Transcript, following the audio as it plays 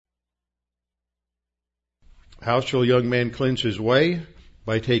How shall a young man cleanse his way?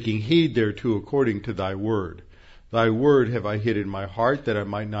 By taking heed thereto according to thy word. Thy word have I hid in my heart, that I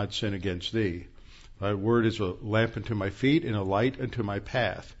might not sin against thee. Thy word is a lamp unto my feet and a light unto my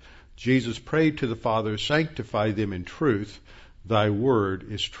path. Jesus prayed to the Father, sanctify them in truth. Thy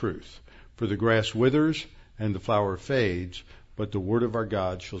word is truth. For the grass withers and the flower fades, but the word of our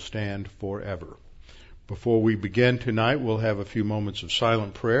God shall stand forever. Before we begin tonight, we'll have a few moments of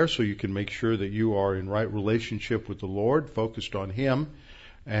silent prayer so you can make sure that you are in right relationship with the Lord, focused on Him,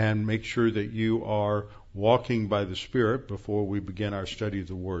 and make sure that you are walking by the Spirit before we begin our study of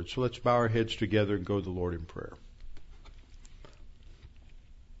the Word. So let's bow our heads together and go to the Lord in prayer.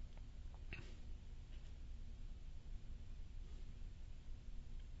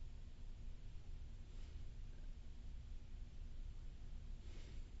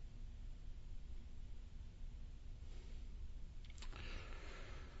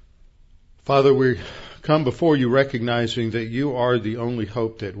 Father, we come before you recognizing that you are the only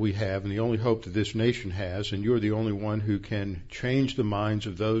hope that we have and the only hope that this nation has, and you're the only one who can change the minds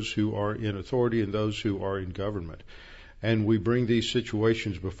of those who are in authority and those who are in government. And we bring these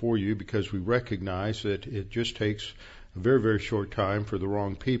situations before you because we recognize that it just takes a very, very short time for the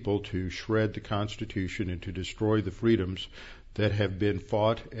wrong people to shred the Constitution and to destroy the freedoms that have been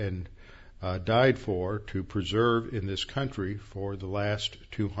fought and died for to preserve in this country for the last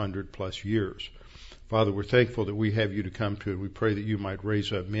 200 plus years. Father, we're thankful that we have you to come to, and we pray that you might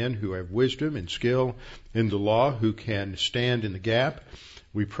raise up men who have wisdom and skill in the law, who can stand in the gap.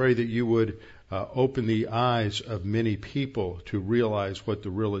 We pray that you would open the eyes of many people to realize what the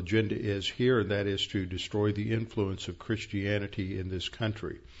real agenda is here, and that is to destroy the influence of Christianity in this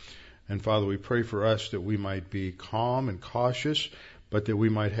country. And Father, we pray for us that we might be calm and cautious, but that we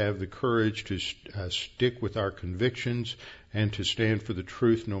might have the courage to stick with our convictions and to stand for the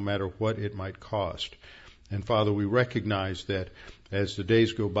truth no matter what it might cost. And Father, we recognize that as the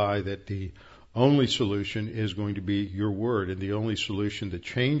days go by, that the only solution is going to be your word, and the only solution that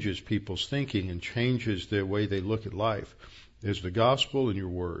changes people's thinking and changes the way they look at life is the gospel and your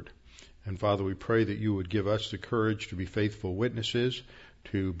word. And Father, we pray that you would give us the courage to be faithful witnesses,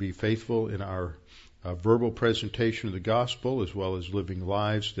 to be faithful in our verbal presentation of the gospel, as well as living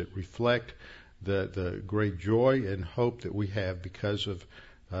lives that reflect the great joy and hope that we have because of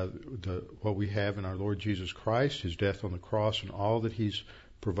what we have in our Lord Jesus Christ, His death on the cross, and all that He's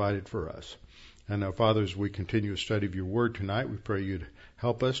provided for us. And now, Father, as we continue a study of your word tonight, we pray you'd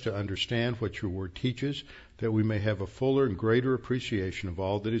help us to understand what your word teaches, that we may have a fuller and greater appreciation of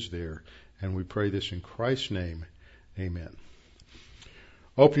all that is there. And we pray this in Christ's name. Amen.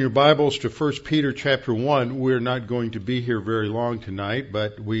 Open your Bibles to 1 Peter chapter 1. We're not going to be here very long tonight,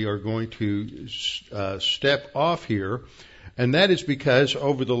 but we are going to step off here. And that is because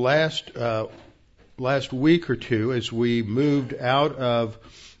over the last week or two, as we moved out of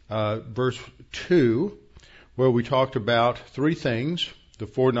verse 2, where we talked about three things: the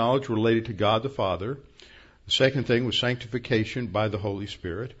foreknowledge related to God the Father. The second thing was sanctification by the Holy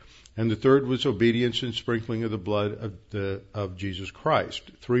Spirit. And the third was obedience and sprinkling of the blood of Jesus Christ.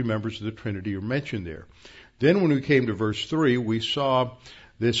 Three members of the Trinity are mentioned there. Then when we came to verse 3, we saw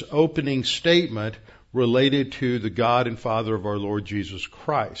this opening statement related to the God and Father of our Lord Jesus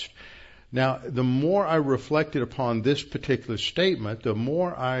Christ. Now, the more I reflected upon this particular statement, the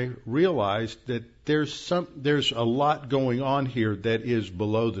more I realized that there's a lot going on here that is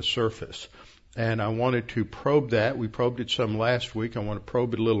below the surface. And I wanted to probe that. We probed it some last week. I want to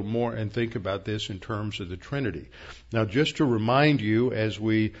probe it a little more and think about this in terms of the Trinity. Now, just to remind you as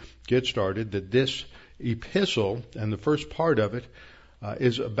we get started that this epistle and the first part of it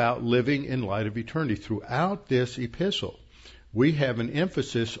is about living in light of eternity. Throughout this epistle, we have an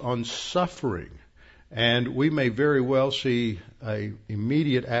emphasis on suffering. And we may very well see an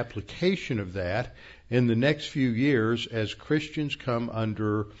immediate application of that in the next few years as Christians come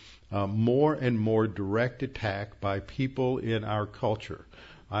under more and more direct attack by people in our culture.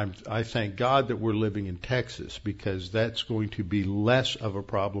 I thank God that we're living in Texas, because that's going to be less of a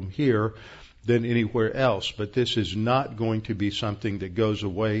problem here than anywhere else. But this is not going to be something that goes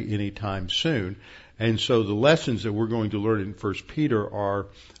away anytime soon. And so the lessons that we're going to learn in 1 Peter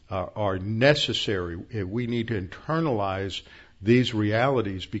are necessary. We need to internalize these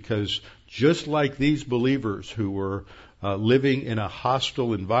realities, because just like these believers who were living in a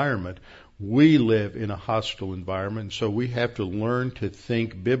hostile environment, we live in a hostile environment. So we have to learn to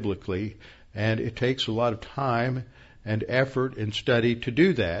think biblically, and it takes a lot of time and effort and study to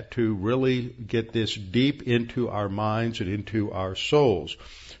do that, to really get this deep into our minds and into our souls.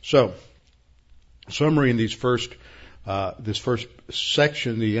 So, summary in these first This first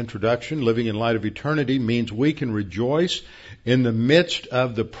section, the introduction, living in light of eternity, means we can rejoice in the midst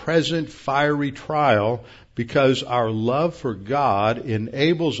of the present fiery trial because our love for God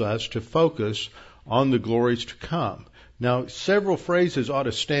enables us to focus on the glories to come. Now, several phrases ought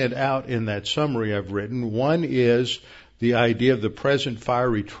to stand out in that summary I've written. One is the idea of the present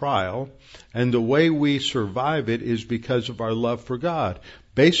fiery trial, and the way we survive it is because of our love for God.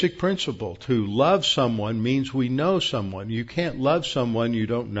 Basic principle, to love someone means we know someone. You can't love someone you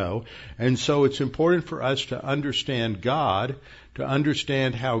don't know. And so it's important for us to understand God, to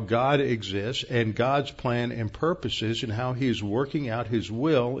understand how God exists and God's plan and purposes and how He is working out His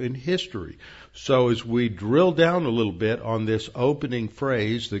will in history. So as we drill down a little bit on this opening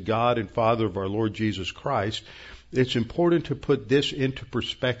phrase, the God and Father of our Lord Jesus Christ, it's important to put this into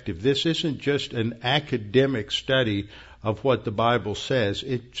perspective. This isn't just an academic study of what the Bible says.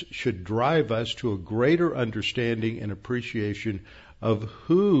 It should drive us to a greater understanding and appreciation of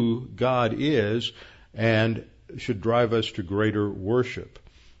who God is and should drive us to greater worship.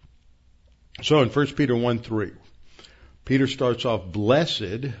 So in 1 Peter 1:3, Peter starts off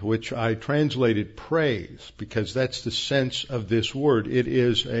blessed, which I translated praise, because that's the sense of this word. It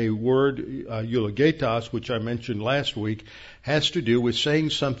is a word, eulogetos, which I mentioned last week, has to do with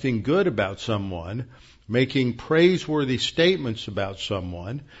saying something good about someone, making praiseworthy statements about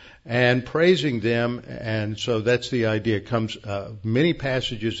someone, and praising them. And so that's the idea. It comes, many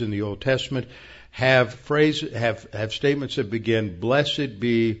passages in the Old Testament have statements that begin, blessed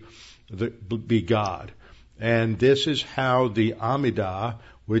be God. And this is how the Amidah,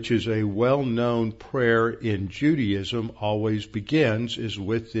 which is a well-known prayer in Judaism, always begins, is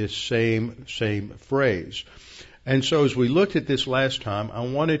with this same phrase. And so as we looked at this last time, I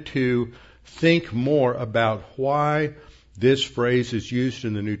wanted to think more about why this phrase is used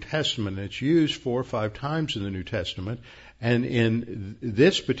in the New Testament. It's used 4 or 5 times in the New Testament. And in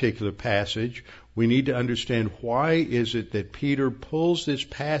this particular passage, we need to understand why is it that Peter pulls this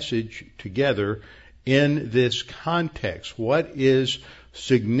passage together in this context. What is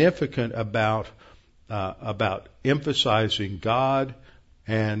significant about emphasizing God,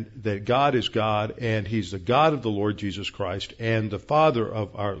 and that God is God, and He's the God of the Lord Jesus Christ and the Father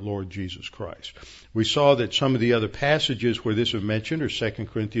of our Lord Jesus Christ? We saw that some of the other passages where this is mentioned are 2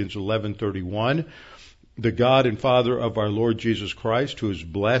 Corinthians 11:31, the God and Father of our Lord Jesus Christ, who is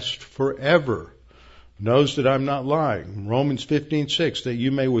blessed forever, knows that I'm not lying. Romans 15:6, that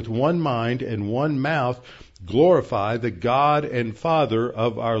you may with one mind and one mouth glorify the God and Father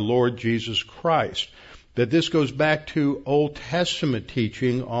of our Lord Jesus Christ. That this goes back to Old Testament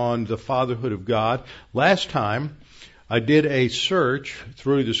teaching on the fatherhood of God. Last time, I did a search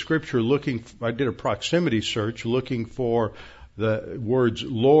through the Scripture I did a proximity search looking for the words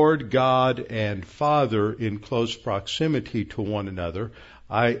Lord, God, and Father in close proximity to one another.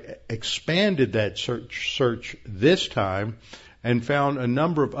 I expanded that search this time and found a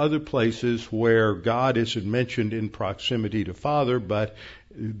number of other places where God isn't mentioned in proximity to Father, but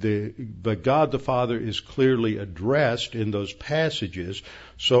God the Father is clearly addressed in those passages.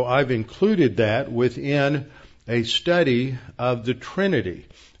 So I've included that within a study of the Trinity.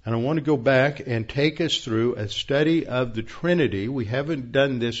 And I want to go back and take us through a study of the Trinity. We haven't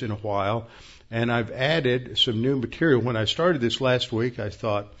done this in a while, and I've added some new material. When I started this last week, I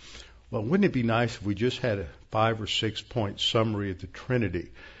thought, well, wouldn't it be nice if we just had a 5 or 6 point summary of the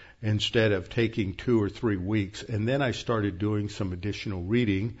Trinity instead of taking 2 or 3 weeks? And then I started doing some additional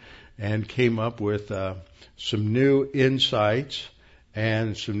reading and came up with some new insights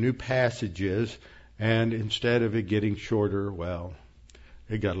and some new passages. And instead of it getting shorter, well,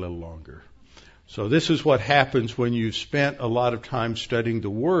 it got a little longer. So this is what happens when you've spent a lot of time studying the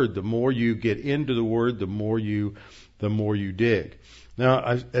Word. The more you get into the Word, the more you dig.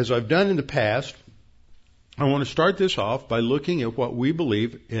 Now, as I've done in the past, I want to start this off by looking at what we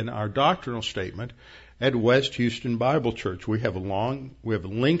believe in our doctrinal statement at West Houston Bible Church. We have a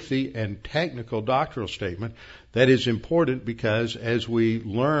lengthy and technical doctrinal statement that is important because as we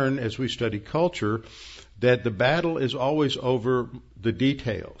study culture, that the battle is always over the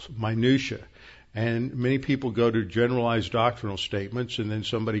details, minutia. And many people go to generalized doctrinal statements, and then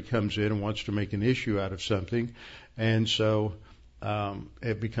somebody comes in and wants to make an issue out of something, and so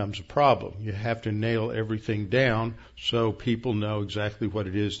it becomes a problem. You have to nail everything down so people know exactly what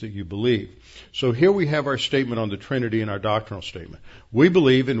it is that you believe. So here we have our statement on the Trinity in our doctrinal statement. We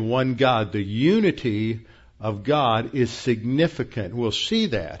believe in one God. The unity of God is significant. We'll see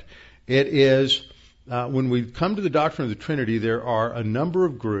that. It is, when we come to the doctrine of the Trinity, there are a number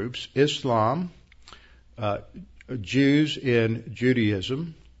of groups: Islam, Jews in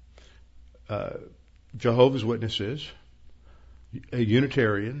Judaism, Jehovah's Witnesses,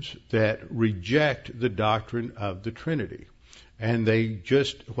 Unitarians, that reject the doctrine of the Trinity. And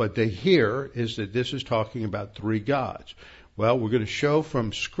what they hear is that this is talking about three gods. Well, we're going to show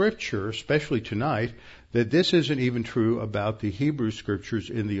from Scripture, especially tonight, that this isn't even true about the Hebrew Scriptures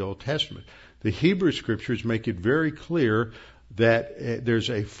in the Old Testament. The Hebrew Scriptures make it very clear that there's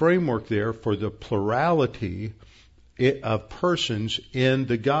a framework there for the plurality of persons in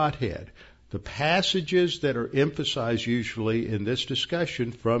the Godhead. The passages that are emphasized usually in this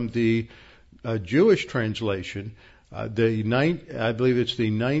discussion from the Jewish translation, I believe it's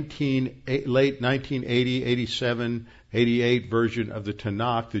the late 1980, 87, 88 version of the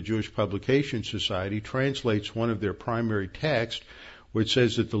Tanakh, the Jewish Publication Society, translates one of their primary texts, which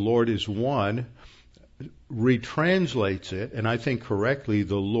says that the Lord is one, retranslates it, and I think correctly,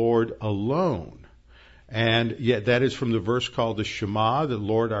 the Lord alone. And yet that is from the verse called the Shema, the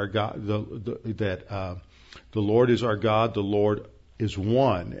Lord our God, the Lord is our God, the Lord is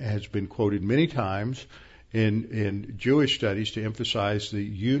one. It has been quoted many times in Jewish studies to emphasize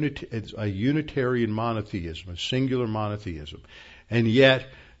it's a Unitarian monotheism, a singular monotheism. And yet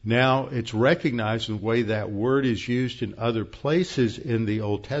now it's recognized in the way that word is used in other places in the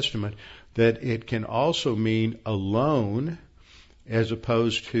Old Testament that it can also mean alone, as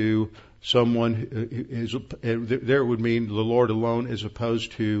opposed to someone there would mean the Lord alone as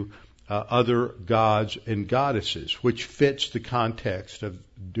opposed to other gods and goddesses, which fits the context of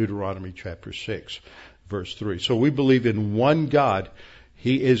Deuteronomy chapter 6, verse 3. So we believe in one God.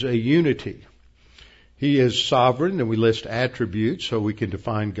 He is a unity. He is sovereign, and we list attributes so we can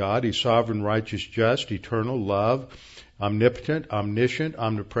define God. He's sovereign, righteous, just, eternal, love, omnipotent, omniscient,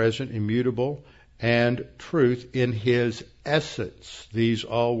 omnipresent, immutable, and truth in His essence. These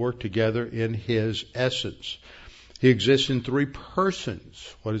all work together in His essence. He exists in three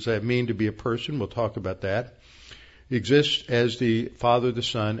persons. What does that mean to be a person? We'll talk about that. He exists as the Father, the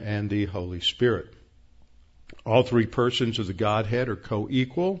Son, and the Holy Spirit. All three persons of the Godhead are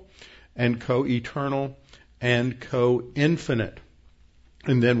co-equal and co-eternal and co-infinite.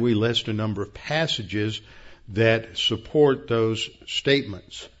 And then we list a number of passages that support those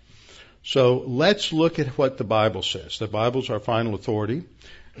statements. So let's look at what the Bible says. The Bible's our final authority.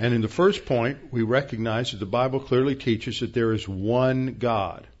 And in the first point, we recognize that the Bible clearly teaches that there is one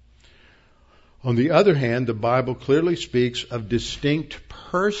God. On the other hand, the Bible clearly speaks of distinct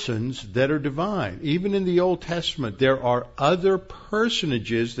persons that are divine. Even in the Old Testament, there are other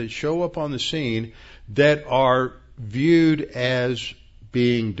personages that show up on the scene that are viewed as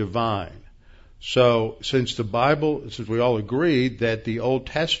being divine. So, since we all agree that the Old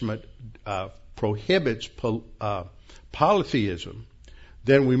Testament prohibits polytheism,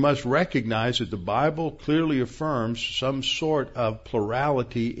 then we must recognize that the Bible clearly affirms some sort of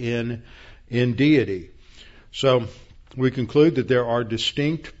plurality in deity. So, we conclude that there are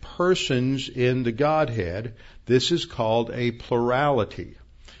distinct persons in the Godhead. This is called a plurality.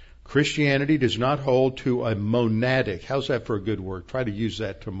 Christianity does not hold to a monadic. How's that for a good word? Try to use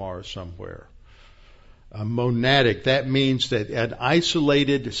that tomorrow somewhere. A monadic, that means that an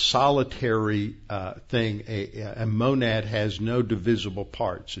isolated, solitary thing, a monad has no divisible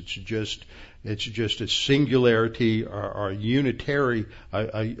parts. It's just a singularity or a unitary,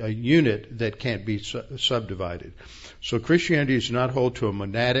 a unit that can't be subdivided. So Christianity does not hold to a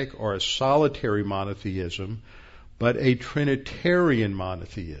monadic or a solitary monotheism, but a Trinitarian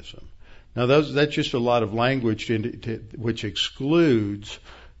monotheism. Now that's just a lot of language which excludes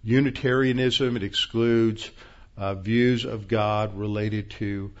Unitarianism. It excludes views of God related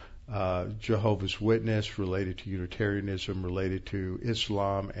to Jehovah's Witness, related to Unitarianism, related to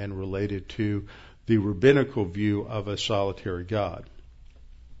Islam, and related to the rabbinical view of a solitary God.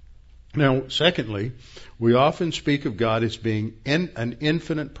 Now, secondly, we often speak of God as being an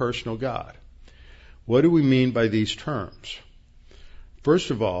infinite personal God. What do we mean by these terms?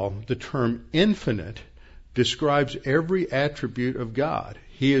 First of all, the term infinite describes every attribute of God.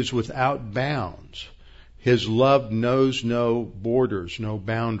 He is without bounds. His love knows no borders, no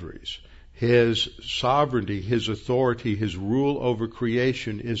boundaries. His sovereignty, His authority, His rule over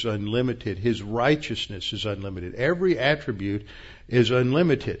creation is unlimited. His righteousness is unlimited. Every attribute is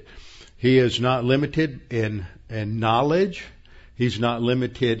unlimited. He is not limited in knowledge. He's not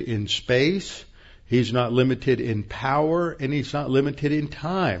limited in space. He's not limited in power, and He's not limited in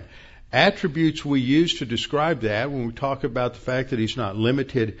time. Attributes we use to describe that when we talk about the fact that He's not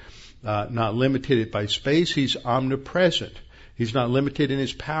limited by space. He's omnipresent. He's not limited in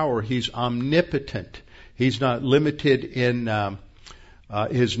His power. He's omnipotent. He's not limited in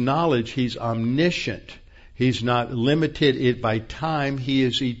His knowledge. He's omniscient. He's not limited by time. He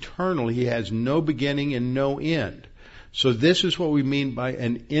is eternal. He has no beginning and no end. So this is what we mean by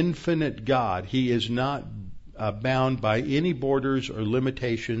an infinite God. He is not bound by any borders or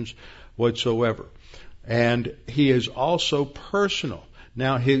limitations whatsoever. And he is also personal.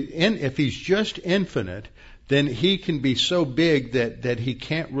 Now, if he's just infinite, then he can be so big that he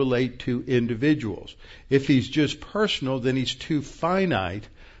can't relate to individuals. If he's just personal, then he's too finite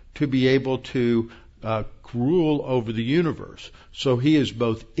to be able to rule over the universe. So he is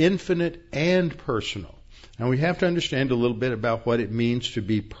both infinite and personal. Now we have to understand a little bit about what it means to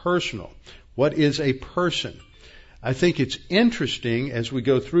be personal. What is a person? I think it's interesting as we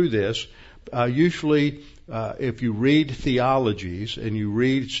go through this. Usually, if you read theologies and you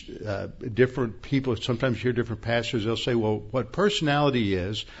read different people, sometimes you hear different pastors, they'll say, well, what personality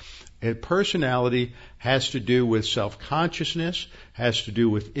is, personality has to do with self-consciousness, has to do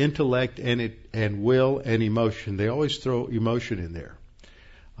with intellect and will and emotion. They always throw emotion in there.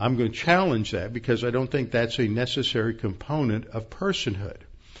 I'm going to challenge that because I don't think that's a necessary component of personhood.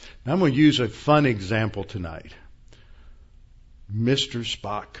 Now, I'm going to use a fun example tonight. Mr.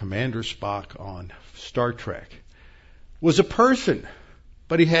 Spock, Commander Spock on Star Trek, was a person,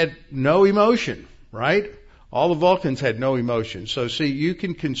 but he had no emotion, right? All the Vulcans had no emotion. So see, you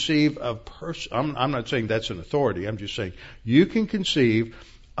can conceive of I'm not saying that's an authority. I'm just saying you can conceive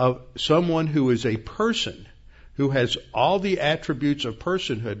of someone who is a person who has all the attributes of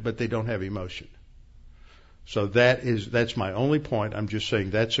personhood, but they don't have emotion. So that's my only point. I'm just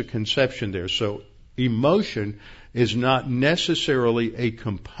saying that's a conception there. So emotion is not necessarily a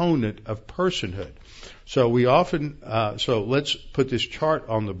component of personhood. So we often, so let's put this chart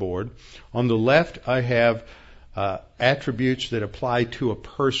on the board. On the left, I have attributes that apply to a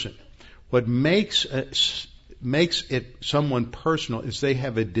person. What makes it someone personal is they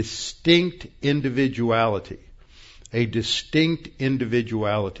have a distinct individuality. A distinct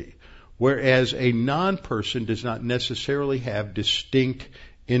individuality. Whereas a non-person does not necessarily have distinct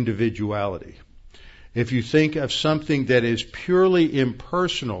individuality. If you think of something that is purely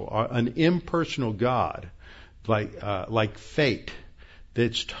impersonal, or an impersonal God, like fate,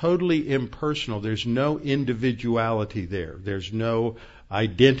 that's totally impersonal, there's no individuality there. There's no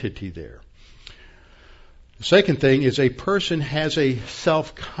identity there. The second thing is a person has a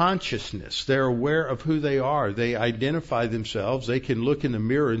self-consciousness. They're aware of who they are. They identify themselves. They can look in the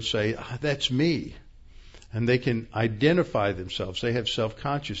mirror and say, that's me. And they can identify themselves. They have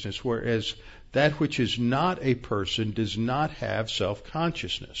self-consciousness, whereas that which is not a person does not have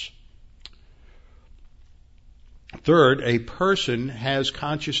self-consciousness. Third, a person has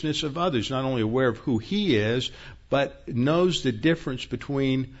consciousness of others, not only aware of who he is, but knows the difference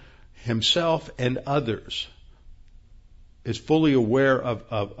between himself and others, is fully aware of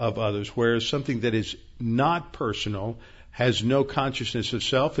others, whereas something that is not personal has no consciousness of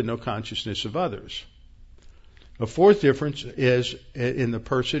self and no consciousness of others. A fourth difference is in the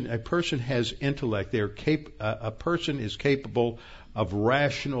person. A person has intellect. A person is capable of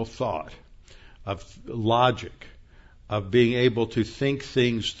rational thought, of logic, of being able to think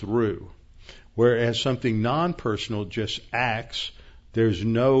things through, whereas something non-personal just acts. There's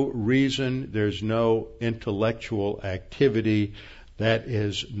no reason, there's no intellectual activity that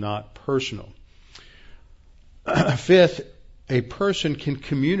is not personal. Fifth, a person can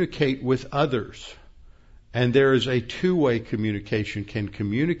communicate with others. And there is a two-way communication, can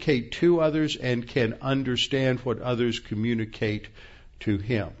communicate to others and can understand what others communicate to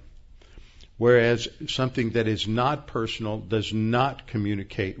him. Whereas something that is not personal does not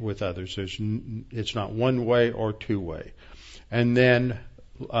communicate with others. It's not one way or two way. And then,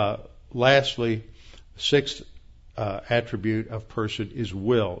 lastly, sixth attribute of person is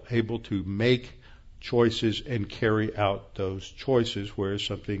will, able to make choices and carry out those choices, whereas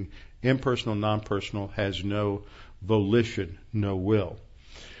something impersonal, non-personal has no volition, no will.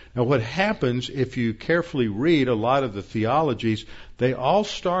 Now, what happens if you carefully read a lot of the theologies, they all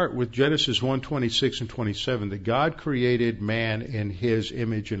start with Genesis 1:26 and 27, that God created man in his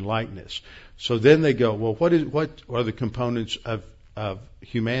image and likeness. So then they go, well, what are the components of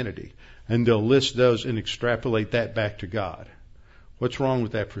humanity? And they'll list those and extrapolate that back to God. What's wrong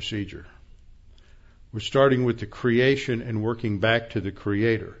with that procedure? We're starting with the creation and working back to the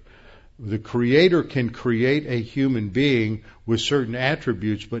Creator. The Creator can create a human being with certain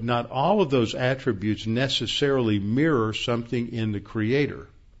attributes, but not all of those attributes necessarily mirror something in the Creator.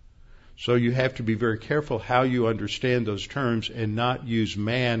 So you have to be very careful how you understand those terms and not use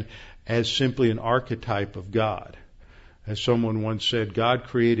man as simply an archetype of God. As someone once said, God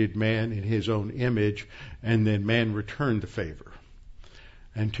created man in his own image, and then man returned the favor.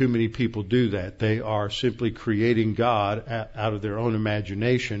 And too many people do that. They are simply creating God out of their own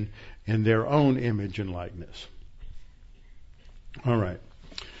imagination in their own image and likeness. All right.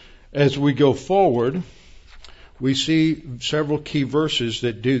 As we go forward, we see several key verses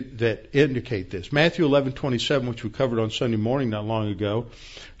that indicate this. Matthew 11:27, which we covered on Sunday morning not long ago,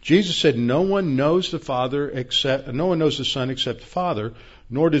 Jesus said, "No one knows the Son except the Father,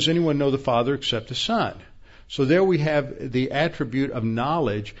 nor does anyone know the Father except the Son." So there we have the attribute of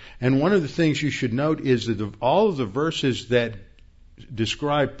knowledge. And one of the things you should note is that all of the verses that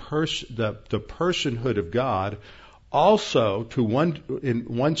describe the personhood of God also, in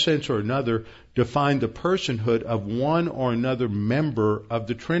one sense or another, define the personhood of one or another member of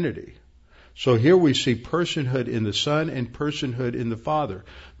the Trinity. So here we see personhood in the Son and personhood in the Father.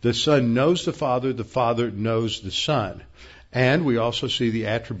 The Son knows the Father knows the Son. And we also see the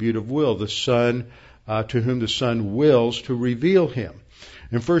attribute of will, the Son to whom the Son wills to reveal Him.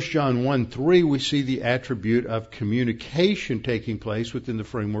 In 1 John 1:3, we see the attribute of communication taking place within the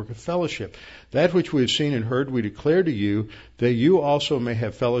framework of fellowship. That which we have seen and heard we declare to you, that you also may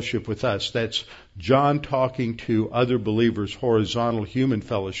have fellowship with us. That's John talking to other believers, horizontal human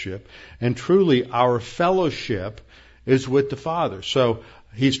fellowship. And truly, our fellowship is with the Father. So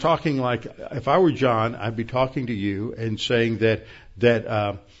he's talking like, if I were John, I'd be talking to you and saying that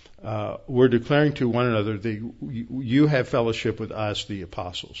we're declaring to one another that you have fellowship with us, the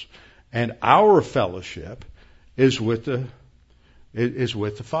apostles, and our fellowship is with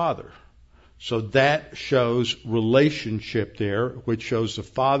the Father. So that shows relationship there, which shows the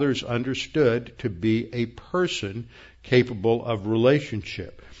Father's understood to be a person capable of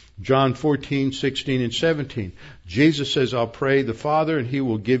relationship. John 14:16 and 17. Jesus says, "I'll pray the Father, and He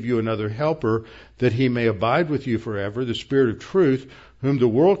will give you another helper, that He may abide with you forever, the Spirit of truth, whom the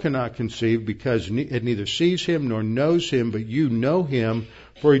world cannot conceive, because it neither sees Him nor knows Him, but you know Him,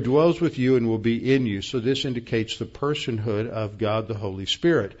 for He dwells with you and will be in you." So this indicates the personhood of God the Holy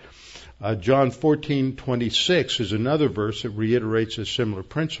Spirit. John 14:26 is another verse that reiterates a similar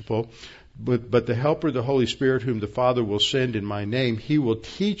principle. But the Helper, the Holy Spirit, whom the Father will send in my name, He will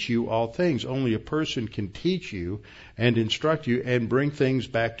teach you all things. Only a person can teach you and instruct you and bring things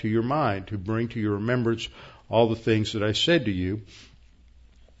back to your mind, to bring to your remembrance all the things that I said to you.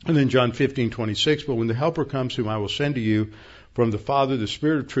 And then John 15:26, "But when the Helper comes, whom I will send to you from the Father, the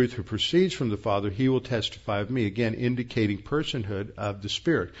Spirit of truth who proceeds from the Father, He will testify of me." Again, indicating personhood of the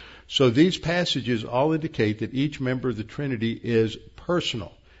Spirit. So these passages all indicate that each member of the Trinity is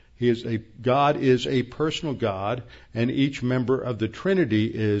personal. God is a personal God, and each member of the Trinity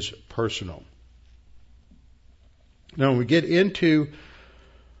is personal. Now, when we get into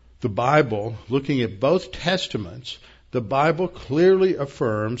the Bible, looking at both Testaments, the Bible clearly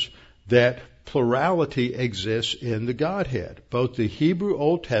affirms that plurality exists in the Godhead. Both the Hebrew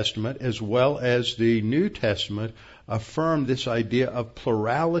Old Testament as well as the New Testament affirm this idea of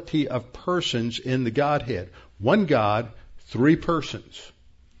plurality of persons in the Godhead. One God, three persons.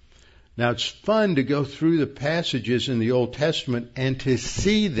 Now, it's fun to go through the passages in the Old Testament and to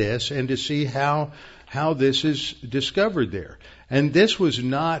see this and to see how this is discovered there. And this was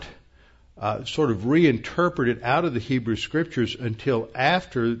not sort of reinterpreted out of the Hebrew Scriptures until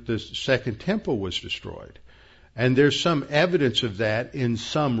after the Second Temple was destroyed. And there's some evidence of that in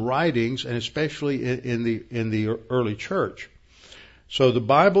some writings, and especially in the early church. So the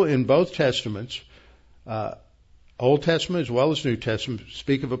Bible in both Testaments, Old Testament as well as New Testament,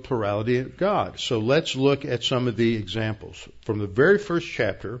 speak of a plurality of God. So let's look at some of the examples. From the very first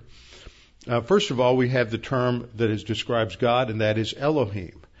chapter, first of all, we have the term that describes God, and that is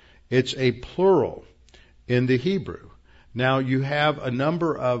Elohim. It's a plural in the Hebrew. Now, you have a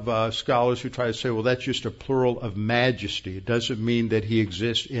number of scholars who try to say, well, that's just a plural of majesty. It doesn't mean that He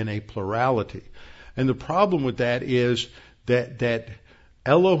exists in a plurality. And the problem with that is that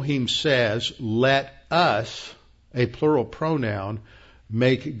Elohim says, let us, a plural pronoun,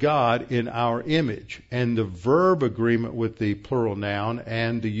 make God in our image. And the verb agreement with the plural noun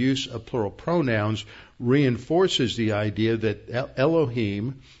and the use of plural pronouns reinforces the idea that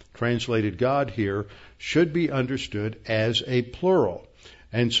Elohim, translated God here, should be understood as a plural.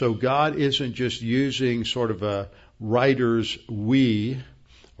 And so God isn't just using sort of a writer's we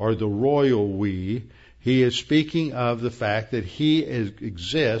or the royal we. He is speaking of the fact that He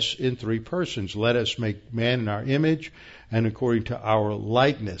exists in three persons. Let us make man in our image and according to our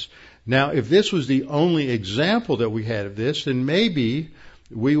likeness. Now, if this was the only example that we had of this, then maybe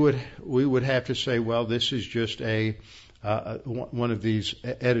we would have to say, well, this is just one of these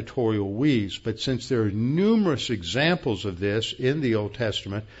editorial we's. But since there are numerous examples of this in the Old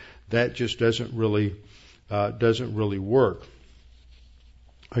Testament, that just doesn't really work.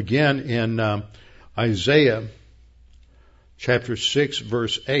 Again, in Isaiah chapter 6,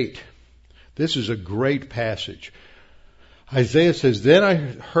 verse 8, this is a great passage. Isaiah says, then I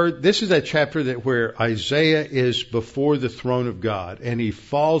heard, this is that chapter where Isaiah is before the throne of God, and he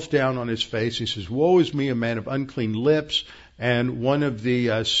falls down on his face. He says, woe is me, a man of unclean lips. And one of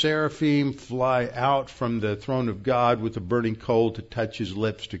the seraphim fly out from the throne of God with a burning coal to touch his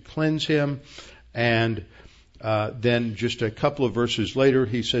lips to cleanse him. And then just a couple of verses later,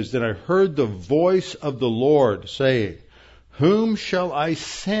 he says, then I heard the voice of the Lord saying, whom shall I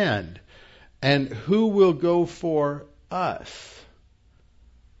send? And who will go for us?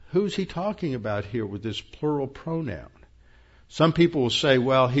 Who's he talking about here with this plural pronoun? Some people will say,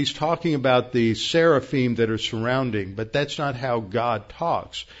 well, he's talking about the seraphim that are surrounding, but that's not how God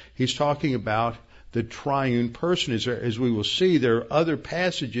talks. He's talking about the triune person. As we will see, there are other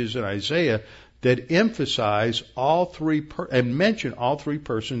passages in Isaiah that emphasize all three and mention all three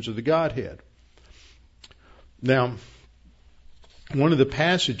persons of the Godhead. Now, one of the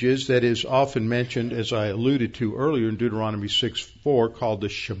passages that is often mentioned, as I alluded to earlier in Deuteronomy 6:4, called the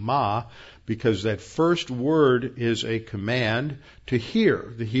Shema, because that first word is a command to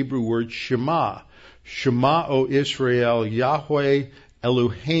hear, the Hebrew word Shema. Shema, O Israel, Yahweh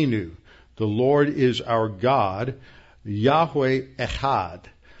Eloheinu. The Lord is our God, Yahweh Echad.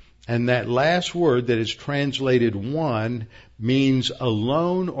 And that last word that is translated one means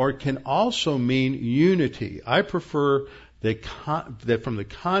alone, or can also mean unity. I prefer that from the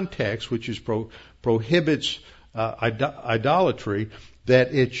context, which is prohibits idolatry,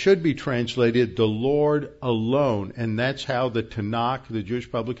 that it should be translated the Lord alone. And that's how the Tanakh, the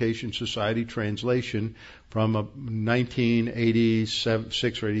Jewish Publication Society translation from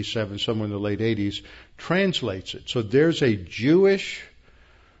 1986 or 87, somewhere in the late 80s, translates it. So there's a Jewish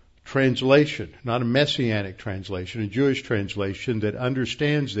translation, not a messianic translation, a Jewish translation that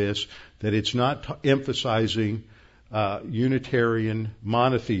understands this, that it's not emphasizing Unitarian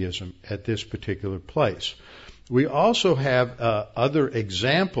monotheism at this particular place. We also have other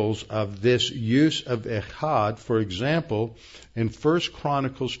examples of this use of echad. For example, in 1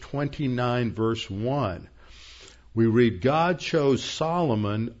 Chronicles 29, verse 1, we read, God chose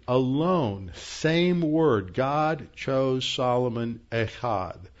Solomon alone. Same word. God chose Solomon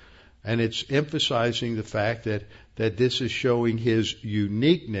echad. And it's emphasizing the fact that this is showing his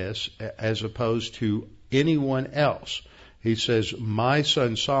uniqueness as opposed to anyone else. He says, my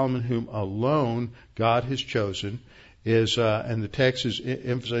son Solomon, whom alone God has chosen, is, and the text is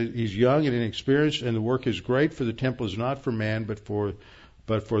emphasizing, he's young and inexperienced, and the work is great, for the temple is not for man, but for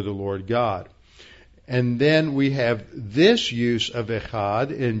the Lord God. And then we have this use of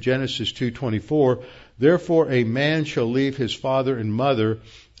echad in Genesis 2:24. Therefore a man shall leave his father and mother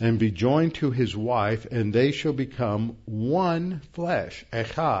and be joined to his wife, and they shall become one flesh,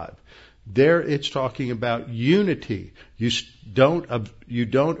 echad. There it's talking about unity. You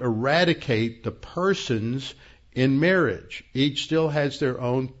don't eradicate the persons in marriage. Each still has their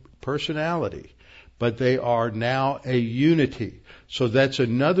own personality, but they are now a unity. So that's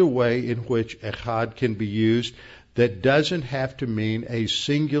another way in which echad can be used that doesn't have to mean a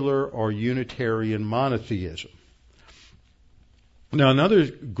singular or Unitarian monotheism. Now, another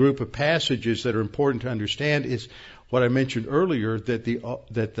group of passages that are important to understand is what I mentioned earlier, that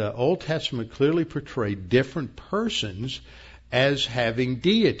the Old Testament clearly portrayed different persons as having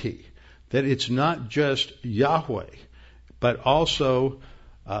deity. That it's not just Yahweh, but also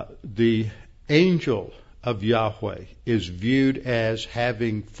the angel of Yahweh is viewed as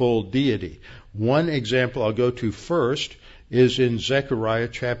having full deity. One example I'll go to first is in Zechariah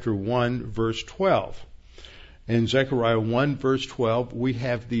chapter 1, verse 12. In Zechariah 1, verse 12, we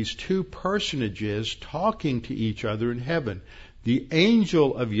have these two personages talking to each other in heaven. The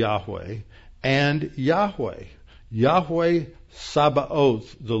angel of Yahweh and Yahweh. Yahweh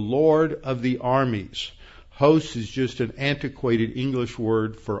Sabaoth, the Lord of the armies. Host is just an antiquated English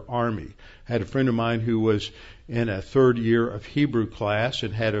word for army. I had a friend of mine who was in a third year of Hebrew class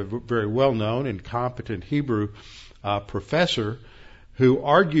and had a very well-known and competent Hebrew professor who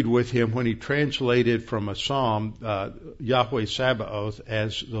argued with him when he translated from a psalm Yahweh Sabaoth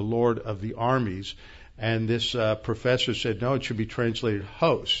as the Lord of the armies. And this professor said, no, it should be translated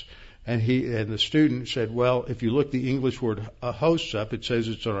host. And the student said, well, if you look the English word hosts up, it says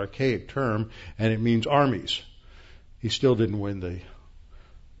it's an archaic term and it means armies. He still didn't win the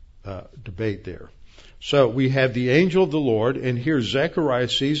debate there. So we have the angel of the Lord, and here Zechariah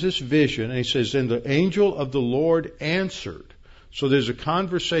sees this vision, and he says, then the angel of the Lord answered. So there's a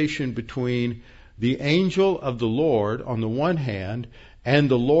conversation between the angel of the Lord on the one hand and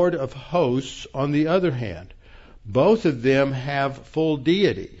the Lord of hosts on the other hand. both of them have full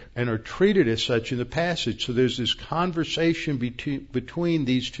deity and are treated as such in the passage. So there's this conversation between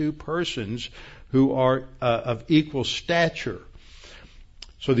these two persons who are of equal stature.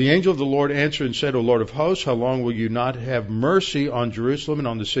 So the angel of the Lord answered and said, O Lord of hosts, how long will you not have mercy on Jerusalem and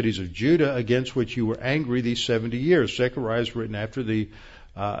on the cities of Judah, against which you were angry these 70 years? Zechariah is written after the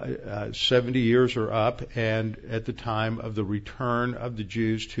 70 years are up, and at the time of the return of the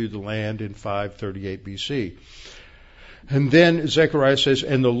Jews to the land in 538 BC. And then Zechariah says,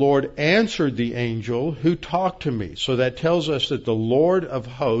 and the Lord answered the angel who talked to me. So that tells us that the Lord of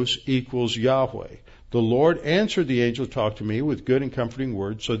hosts equals Yahweh. The Lord answered the angel who talked to me with good and comforting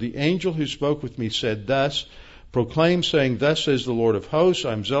words. So the angel who spoke with me said thus, proclaim, saying, thus says the Lord of hosts,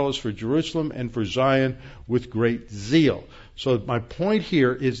 I am zealous for Jerusalem and for Zion with great zeal. So my point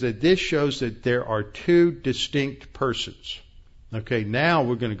here is that this shows that there are two distinct persons. Okay, now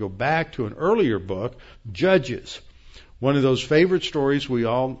we're going to go back to an earlier book, Judges. One of those favorite stories we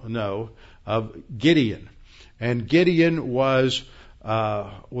all know of Gideon. And Gideon was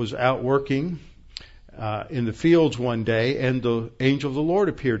out working in the fields one day, and the angel of the Lord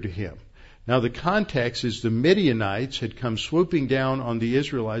appeared to him. Now the context is the Midianites had come swooping down on the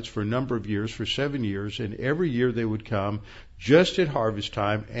Israelites for a number of years, for 7 years, and every year they would come just at harvest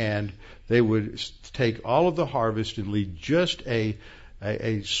time, and they would take all of the harvest and leave just a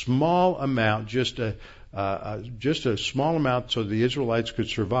small amount, just a small amount so the Israelites could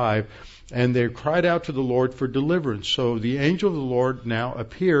survive, and they cried out to the Lord for deliverance. So the angel of the Lord now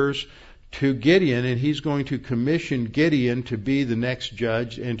appears to Gideon, and he's going to commission Gideon to be the next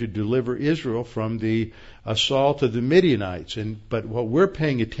judge and to deliver Israel from the assault of the Midianites. But what we're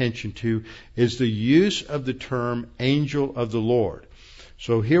paying attention to is the use of the term angel of the Lord.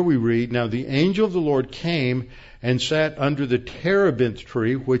 So here we read, now the angel of the Lord came and sat under the terebinth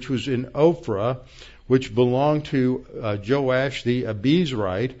tree, which was in Ophrah, which belonged to Joash the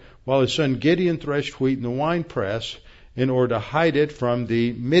Abiezrite, while his son Gideon threshed wheat in the winepress in order to hide it from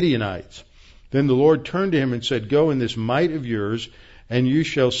the Midianites. Then the Lord turned to him and said, go in this might of yours, and you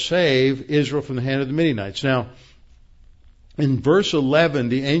shall save Israel from the hand of the Midianites. Now, in verse 11,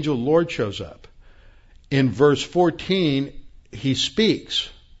 the angel of the Lord shows up. In verse 14, he speaks.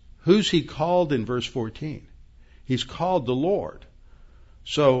 Who's he called in verse 14? He's called the Lord.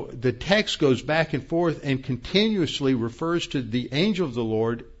 So the text goes back and forth and continuously refers to the angel of the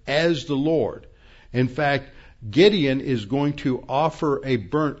Lord as the Lord. In fact, Gideon is going to offer a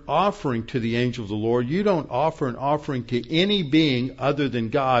burnt offering to the angel of the Lord. You don't offer an offering to any being other than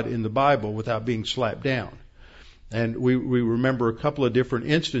God in the Bible without being slapped down. And we remember a couple of different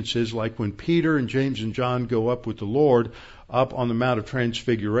instances, like when Peter and James and John go up with the Lord up on the Mount of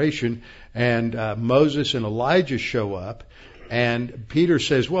Transfiguration, and Moses and Elijah show up. And Peter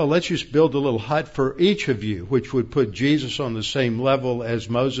says, well, let's just build a little hut for each of you, which would put Jesus on the same level as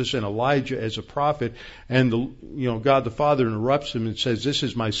Moses and Elijah as a prophet. And God the Father interrupts him and says, this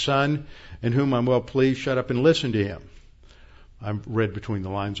is my son in whom I'm well pleased. Shut up and listen to him. I read between the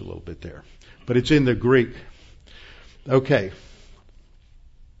lines a little bit there, but it's in the Greek. Okay.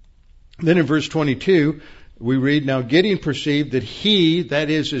 Then in verse 22, we read, now Gideon perceived that he, that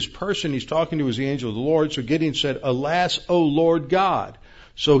is his person he's talking to, is the angel of the Lord. So Gideon said, alas, O Lord God.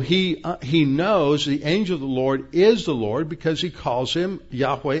 So he knows the angel of the Lord is the Lord because he calls him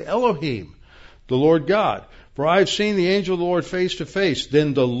Yahweh Elohim, the Lord God. For I have seen the angel of the Lord face to face.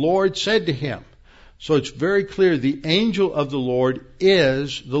 Then the Lord said to him. So it's very clear the angel of the Lord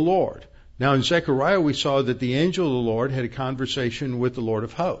is the Lord. Now in Zechariah we saw that the angel of the Lord had a conversation with the Lord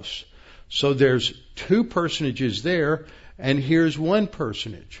of hosts. So there's two personages there, and here's one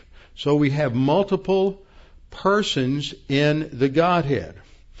personage. So we have multiple persons in the Godhead.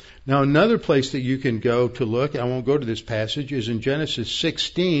 Now another place that you can go to look, I won't go to this passage, is in Genesis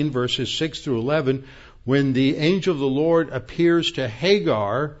 16, verses 6 through 11, when the angel of the Lord appears to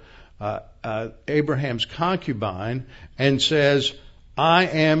Hagar, Abraham's concubine, and says, I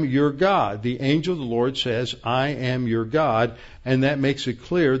am your God. The angel of the Lord says, I am your God, and that makes it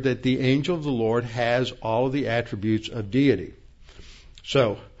clear that the angel of the Lord has all of the attributes of deity.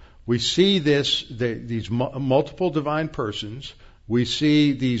 So, we see these multiple divine persons, we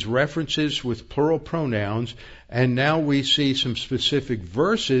see these references with plural pronouns, and now we see some specific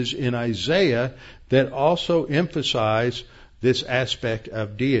verses in Isaiah that also emphasize this aspect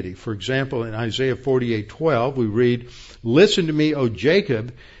of deity. For example, in Isaiah 48:12, we read, listen to me, O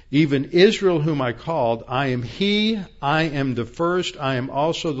Jacob, even Israel whom I called. I am he, I am the first, I am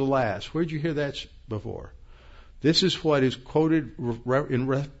also the last. Where'd you hear that before? This is what is quoted in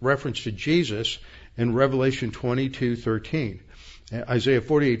reference to Jesus in Revelation 22:13. Isaiah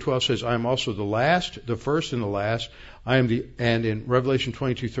 48:12 says, I am also the last, the first and the last. And in Revelation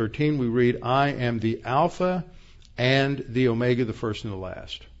 22:13 we read, I am the Alpha and the Omega, the first and the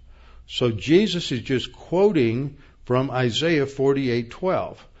last. So Jesus is just quoting from Isaiah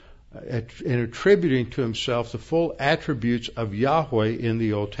 48:12 and attributing to himself the full attributes of Yahweh in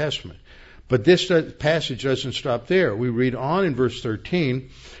the Old Testament. But this passage doesn't stop there. We read on in verse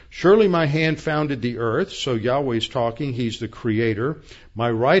 13, surely my hand founded the earth. So Yahweh's talking. He's the creator.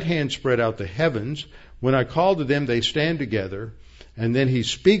 My right hand spread out the heavens. When I call to them, they stand together. And then he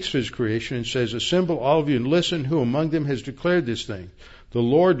speaks to his creation and says, assemble all of you and listen, who among them has declared this thing? The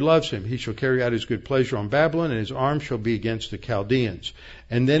Lord loves him. He shall carry out his good pleasure on Babylon, and his arm shall be against the Chaldeans.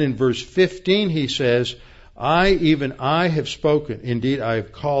 And then in verse 15 he says, even I have spoken. Indeed, I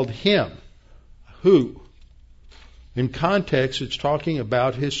have called him. Who? In context, it's talking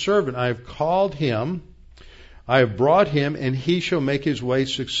about his servant. I have called him. I have brought him, and he shall make his way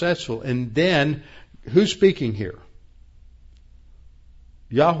successful. And then, who's speaking here?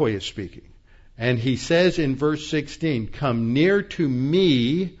 Yahweh is speaking. And he says in verse 16, come near to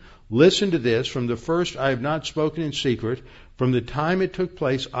me. Listen to this. From the first I have not spoken in secret. From the time it took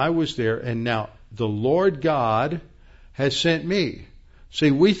place, I was there. And now the Lord God has sent me.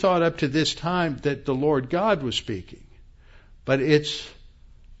 See, we thought up to this time that the Lord God was speaking. But it's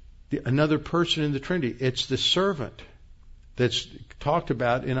another person in the Trinity. It's the servant that's talked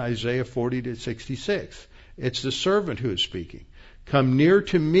about in Isaiah 40-66. It's the servant who is speaking. Come near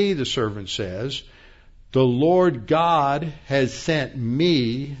to me, the servant says. The Lord God has sent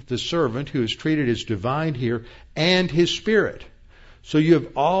me, the servant, who is treated as divine here, and his Spirit. So you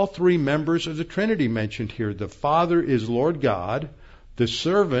have all three members of the Trinity mentioned here. The Father is Lord God. The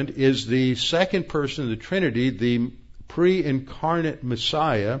servant is the second person of the Trinity, the pre-incarnate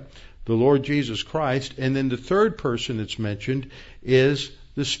Messiah, the Lord Jesus Christ. And then the third person that's mentioned is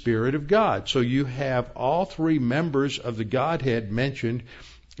the Spirit of God. So you have all three members of the Godhead mentioned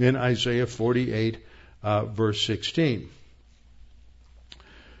in Isaiah 48, verse 16.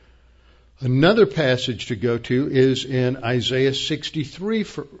 Another passage to go to is in Isaiah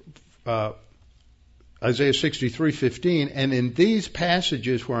 63:15, and in these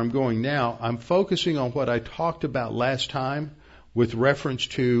passages where I'm going now, I'm focusing on what I talked about last time with reference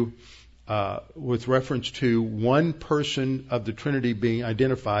to one person of the Trinity being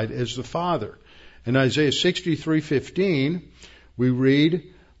identified as the Father. In Isaiah 63:15, we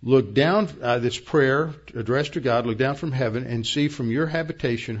read, look down, this prayer addressed to God, look down from heaven and see from your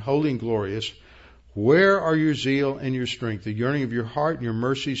habitation, holy and glorious, where are your zeal and your strength? The yearning of your heart and your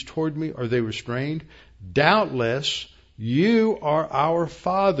mercies toward me, are they restrained? Doubtless, you are our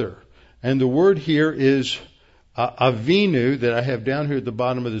Father. And the word here is Avinu, that I have down here at the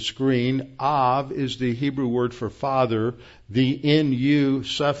bottom of the screen. Av is the Hebrew word for father. The "nu"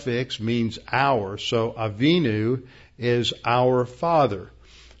 suffix means our. So Avinu is our Father.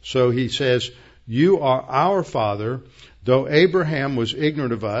 So he says, you are our Father. Though Abraham was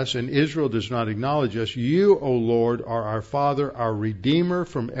ignorant of us and Israel does not acknowledge us, you, O Lord, are our Father, our Redeemer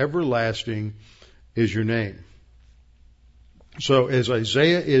from everlasting is your name. So as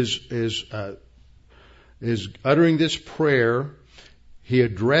Isaiah is uttering this prayer, he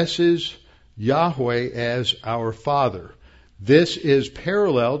addresses Yahweh as our Father. This is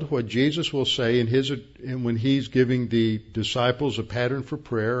parallel to what Jesus will say when he's giving the disciples a pattern for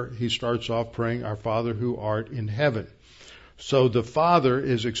prayer. He starts off praying, our Father who art in heaven. So the Father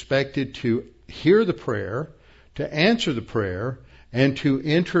is expected to hear the prayer, to answer the prayer, and to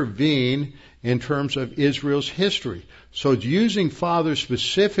intervene in terms of Israel's history. So it's using Father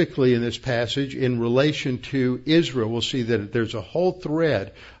specifically in this passage in relation to Israel. We'll see that there's a whole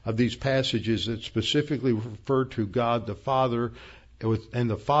thread of these passages that specifically refer to God the Father, and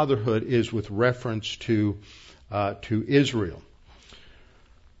the fatherhood is with reference to Israel.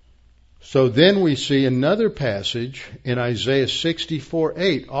 So then we see another passage in Isaiah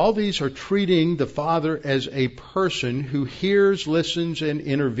 64:8. All these are treating the Father as a person who hears, listens, and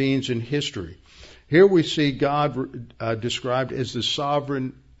intervenes in history. Here we see God described as the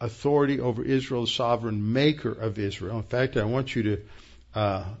sovereign authority over Israel, the sovereign maker of Israel. In fact, I want you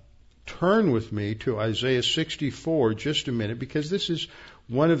to turn with me to Isaiah 64 just a minute, because this is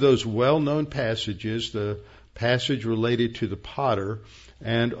one of those well-known passages, the passage related to the potter.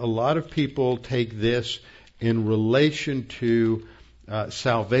 And a lot of people take this in relation to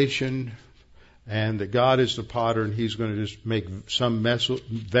salvation, and that God is the potter and he's going to just make some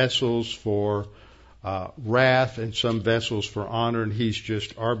vessels for wrath and some vessels for honor, and he's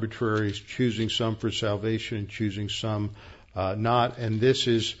just arbitrary, choosing some for salvation and choosing some not. And this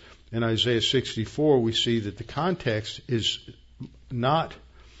is, in Isaiah 64, we see that the context is not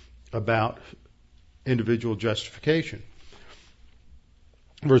about individual justification.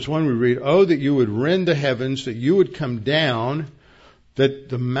 Verse 1 we read, "Oh, that you would rend the heavens, that you would come down, that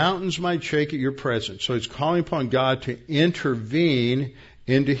the mountains might shake at your presence." So it's calling upon God to intervene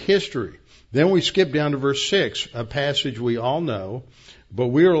into history. Then we skip down to verse 6, a passage we all know. "But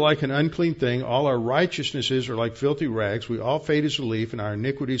we are like an unclean thing. All our righteousnesses are like filthy rags. We all fade as a leaf, and our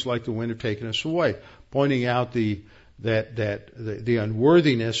iniquities like the wind have taken us away." Pointing out the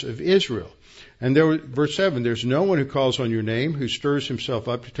unworthiness of Israel. And there, verse 7, "There's no one who calls on your name, who stirs himself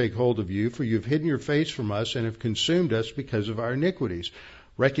up to take hold of you, for you have hidden your face from us and have consumed us because of our iniquities,"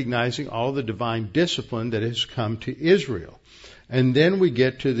 recognizing all the divine discipline that has come to Israel. And then we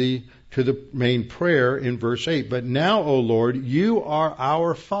get to the main prayer in verse 8. "But now, O Lord, you are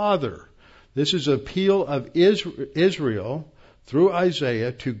our Father." This is an appeal of Israel through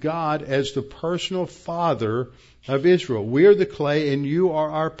Isaiah to God as the personal Father of Israel. We are the clay and you are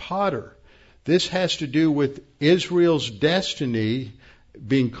our potter. This has to do with Israel's destiny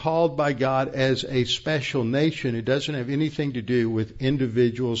being called by God as a special nation. It doesn't have anything to do with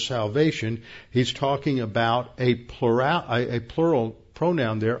individual salvation. He's talking about a plural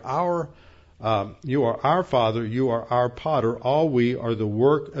pronoun there. You are our Father, you are our potter, all we are the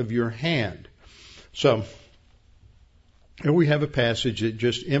work of your hand. So, here we have a passage that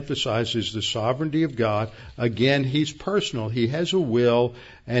just emphasizes the sovereignty of God. Again, He's personal. He has a will,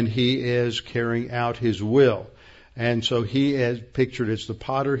 and He is carrying out His will. And so He is pictured as the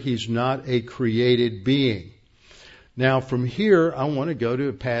potter. He's not a created being. Now, from here, I want to go to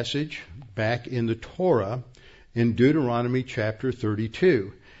a passage back in the Torah in Deuteronomy chapter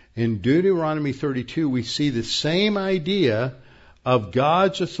 32. In Deuteronomy 32, we see the same idea of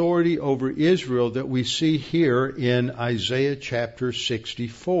God's authority over Israel that we see here in Isaiah chapter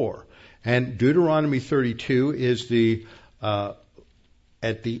 64. And Deuteronomy 32 is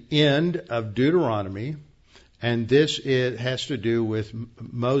at the end of Deuteronomy, and it has to do with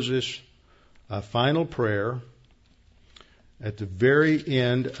Moses' final prayer at the very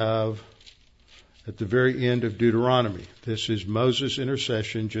end of Deuteronomy. This is Moses'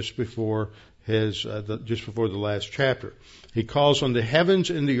 intercession just before the last chapter. He calls on the heavens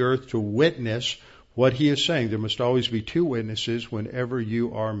and the earth to witness what he is saying. There must always be two witnesses whenever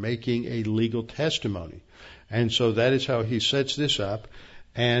you are making a legal testimony. And so that is how he sets this up.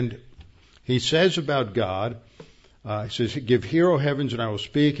 And he says about God, he says, "Give hear, O heavens, and I will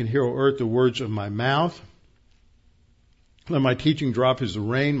speak, and hear, O earth, the words of my mouth. Let my teaching drop as the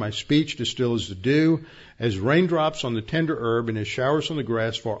rain, my speech distill as the dew, as raindrops on the tender herb, and as showers on the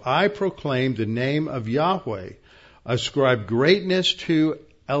grass. For I proclaim the name of Yahweh. Ascribe greatness to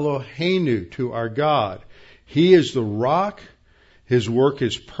Eloheinu, to our God. He is the rock. His work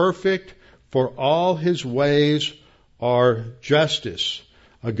is perfect, for all His ways are justice.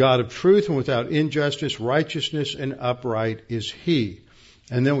 A God of truth and without injustice, righteousness and upright is He."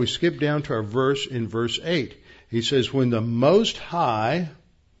 And then we skip down to our verse in verse 8. He says, "When the Most High,"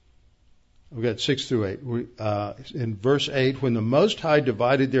 we've got 6 through 8, in verse 8, "When the Most High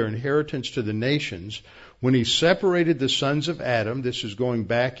divided their inheritance to the nations, when He separated the sons of Adam," this is going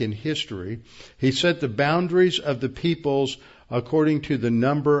back in history, "He set the boundaries of the peoples according to the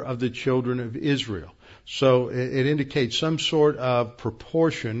number of the children of Israel." So it indicates some sort of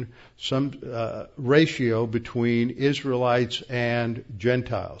proportion, some ratio between Israelites and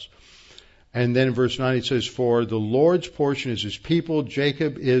Gentiles. And then in verse 9 it says, "For the Lord's portion is His people,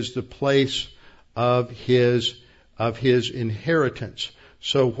 Jacob is the place of his inheritance."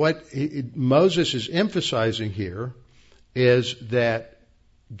 So what Moses is emphasizing here is that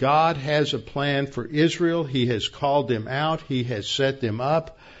God has a plan for Israel. He has called them out. He has set them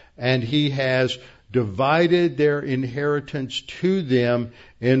up. And He has divided their inheritance to them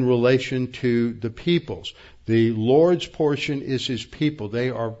in relation to the peoples. The Lord's portion is His people. They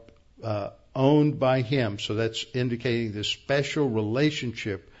are owned by Him. So that's indicating this special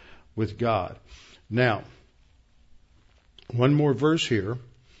relationship with God. Now, one more verse here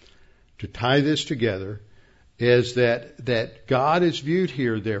to tie this together is that God is viewed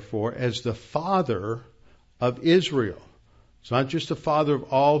here, therefore, as the Father of Israel. It's not just the Father of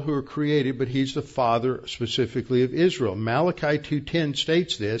all who are created, but He's the Father specifically of Israel. Malachi 2:10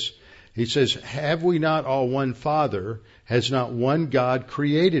 states this. He says, "Have we not all one Father? Has not one God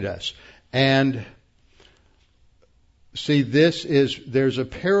created us?" And see, there's a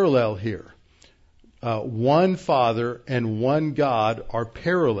parallel here. One Father and one God are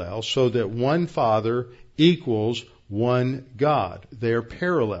parallel, so that one Father equals one God. They are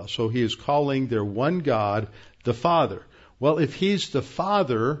parallel. So He is calling their one God the Father. Well, if He's the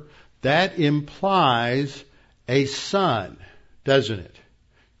Father, that implies a Son. doesn't it?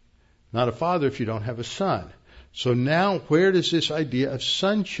 Not a father if you don't have a son. So now where does this idea of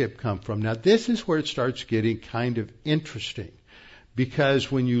sonship come from? Now this is where it starts getting kind of interesting.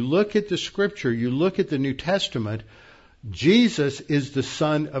 Because when you look at the Scripture, you look at the New Testament, Jesus is the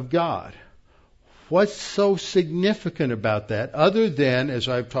Son of God. What's so significant about that, other than, as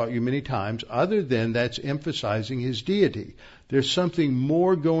I've taught you many times, other than that's emphasizing His deity? There's something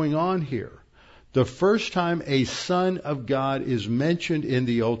more going on here. The first time a Son of God is mentioned in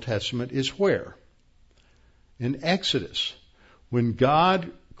the Old Testament is where? In Exodus, when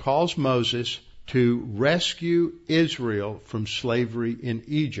God calls Moses to rescue Israel from slavery in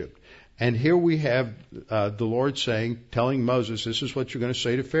Egypt. And here we have the Lord telling Moses, this is what you're going to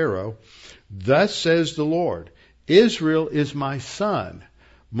say to Pharaoh. Thus says the Lord, Israel is my son,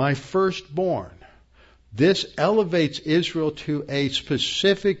 my firstborn. This elevates Israel to a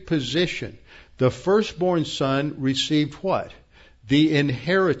specific position. The firstborn son received what? The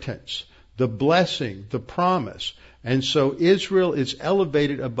inheritance, the blessing, the promise. And so Israel is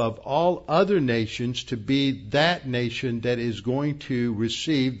elevated above all other nations to be that nation that is going to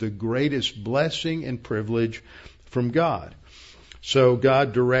receive the greatest blessing and privilege from God. So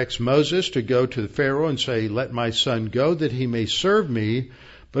God directs Moses to go to the Pharaoh and say, let my son go that he may serve me.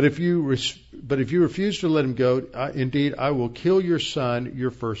 But if you refuse to let him go, indeed, I will kill your son,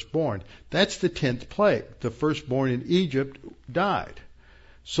 your firstborn. That's the 10th plague. The firstborn in Egypt died.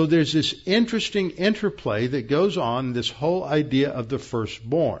 So there's this interesting interplay that goes on, this whole idea of the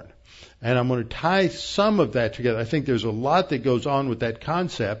firstborn. And I'm going to tie some of that together. I think there's a lot that goes on with that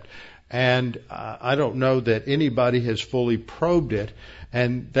concept, and I don't know that anybody has fully probed it.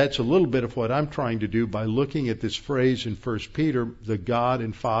 And that's a little bit of what I'm trying to do by looking at this phrase in 1 Peter, the God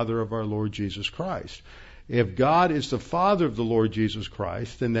and Father of our Lord Jesus Christ. If God is the Father of the Lord Jesus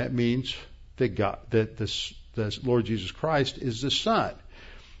Christ, then that means that the Lord Jesus Christ is the Son.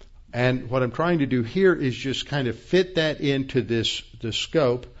 And what I'm trying to do here is just kind of fit that into the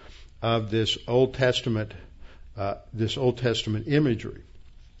scope of this Old Testament imagery.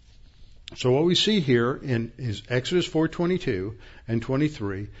 So what we see here in Exodus 4:22 and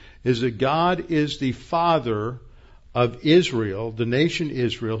 23 is that God is the Father of Israel, the nation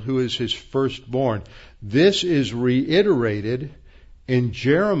Israel, who is His firstborn. This is reiterated in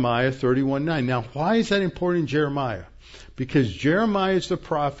Jeremiah 31:9. Now, why is that important in Jeremiah? Because Jeremiah is the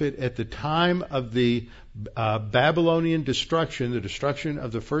prophet at the time of the Babylonian destruction, the destruction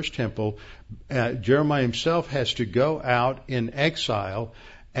of the first temple. Jeremiah himself has to go out in exile,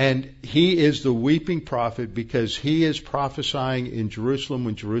 and he is the weeping prophet because he is prophesying in Jerusalem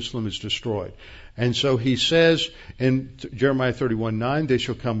when Jerusalem is destroyed. And so he says in Jeremiah 31:9, they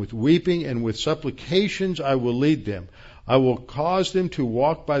shall come with weeping, and with supplications I will lead them. I will cause them to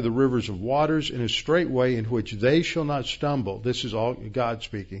walk by the rivers of waters in a straight way in which they shall not stumble. This is all God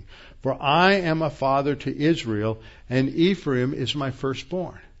speaking. For I am a father to Israel, and Ephraim is my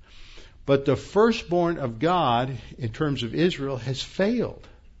firstborn. But the firstborn of God, in terms of Israel, has failed.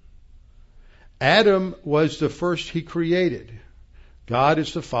 Adam was the first He created. God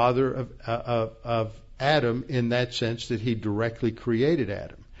is the father of Adam in that sense that He directly created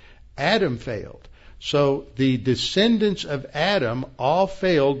Adam. Adam failed. So the descendants of Adam all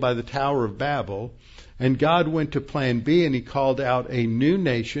failed by the Tower of Babel, and God went to plan B, and He called out a new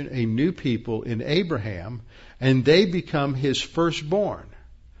nation, a new people in Abraham, and they become His firstborn.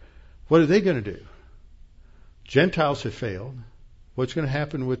 What are they going to do? Gentiles have failed. What's going to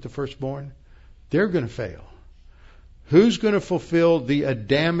happen with the firstborn? They're going to fail. Who's going to fulfill the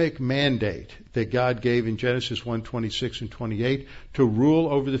Adamic mandate that God gave in Genesis 1:26 and 28 to rule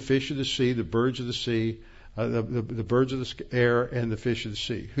over the fish of the sea, the birds of the sea, the birds of the air, and the fish of the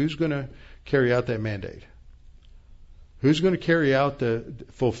sea? Who's going to carry out that mandate? Who's going to carry out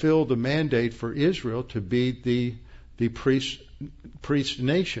fulfill the mandate for Israel to be the priest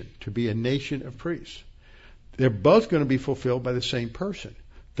nation, to be a nation of priests? They're both going to be fulfilled by the same person.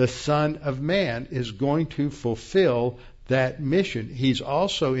 The Son of Man is going to fulfill that mission. He's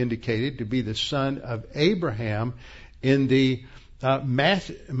also indicated to be the son of Abraham in the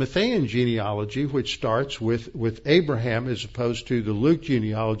Matthean genealogy, which starts with Abraham, as opposed to the Luke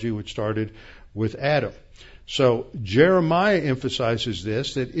genealogy, which started with Adam. So Jeremiah emphasizes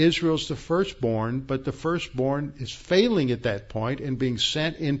this, that Israel's the firstborn, but the firstborn is failing at that point and being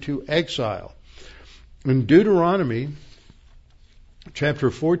sent into exile. In Deuteronomy chapter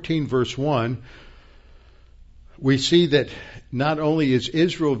 14, verse 1, we see that not only is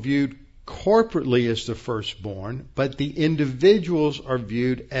Israel viewed corporately as the firstborn, but the individuals are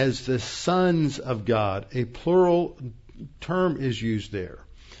viewed as the sons of God. A plural term is used there.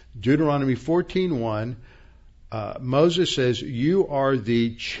 Deuteronomy 14:1, Moses says, you are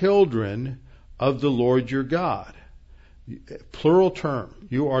the children of the Lord your God. Plural term.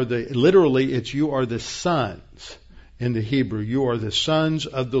 You are the sons in the Hebrew. You are the sons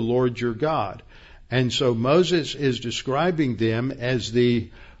of the Lord your God. And so Moses is describing them as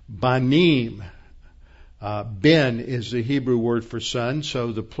the banim. Ben is the Hebrew word for son,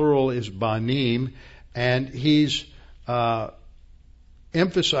 so the plural is banim, and he's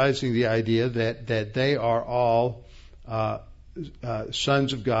emphasizing the idea that they are all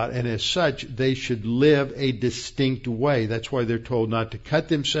sons of God, and as such, they should live a distinct way. That's why they're told not to cut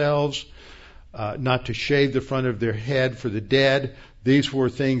themselves, not to shave the front of their head for the dead. These were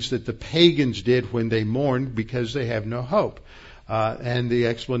things that the pagans did when they mourned because they have no hope. And the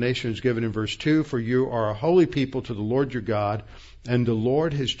explanation is given in verse 2, for you are a holy people to the Lord your God, and the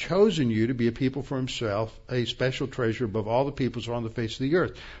Lord has chosen you to be a people for himself, a special treasure above all the peoples who are on the face of the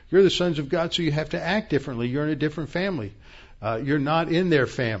earth. You're the sons of God, so you have to act differently. You're in a different family. You're not in their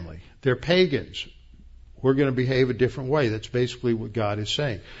family. They're pagans. We're going to behave a different way. That's basically what God is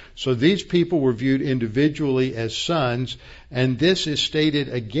saying. So these people were viewed individually as sons, and this is stated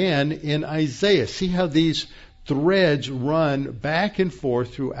again in Isaiah. See how these threads run back and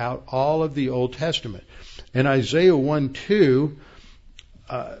forth throughout all of the Old Testament. In Isaiah 1:2,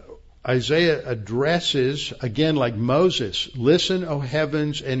 Isaiah addresses, again like Moses, listen, O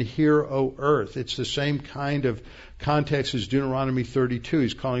heavens, and hear, O earth. It's the same kind of context as Deuteronomy 32.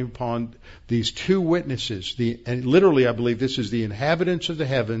 He's calling upon these two witnesses. And literally, I believe this is the inhabitants of the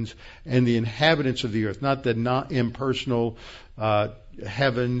heavens and the inhabitants of the earth, not the not impersonal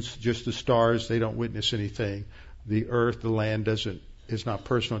heavens, just the stars. They don't witness anything. The earth, the land is not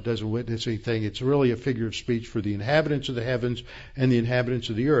personal. It doesn't witness anything. It's really a figure of speech for the inhabitants of the heavens and the inhabitants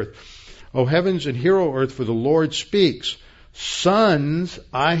of the earth. O heavens, and hear, O earth, for the Lord speaks. Sons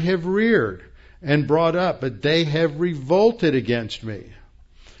I have reared and brought up, but they have revolted against me.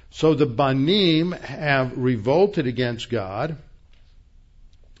 So the Banim have revolted against God,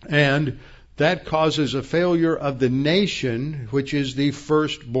 and that causes a failure of the nation, which is the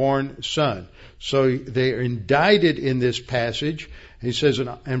firstborn son. So they are indicted in this passage. He says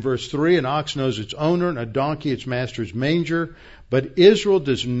in verse 3, an ox knows its owner, and a donkey its master's manger. But Israel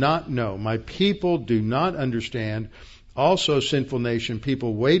does not know. My people do not understand. Also, sinful nation,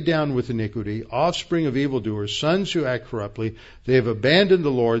 people weighed down with iniquity, offspring of evildoers, sons who act corruptly. They have abandoned the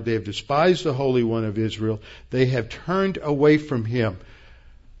Lord. They have despised the Holy One of Israel. They have turned away from him.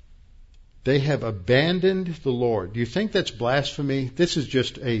 They have abandoned the Lord. Do you think that's blasphemy? This is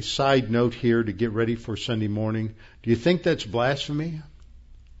just a side note here to get ready for Sunday morning. Do you think that's blasphemy?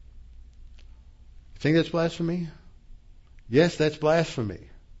 Think that's blasphemy? Yes, that's blasphemy.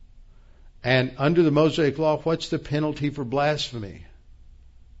 And under the Mosaic Law, what's the penalty for blasphemy?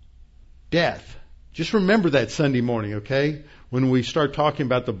 Death. Just remember that Sunday morning, okay? When we start talking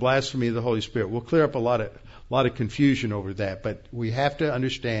about the blasphemy of the Holy Spirit, we'll clear up a lot of confusion over that. But we have to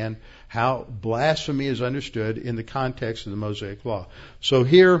understand how blasphemy is understood in the context of the Mosaic Law. So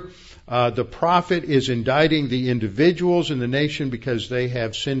here, the prophet is indicting the individuals in the nation because they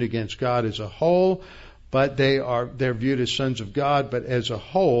have sinned against God as a whole, but they're viewed as sons of God. But as a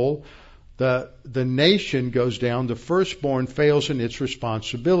whole, the nation goes down. The firstborn fails in its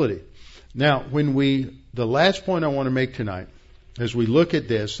responsibility. Now, the last point I want to make tonight, as we look at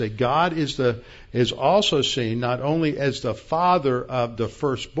this, that God is also seen not only as the father of the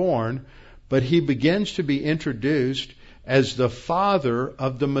firstborn, but he begins to be introduced as the father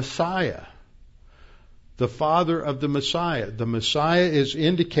of the Messiah. The father of the Messiah. The Messiah is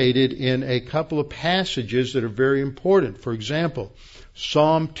indicated in a couple of passages that are very important. For example,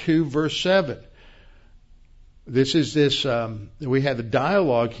 Psalm 2 verse 7. We have a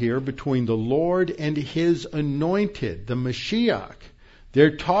dialogue here between the Lord and his anointed, the Mashiach.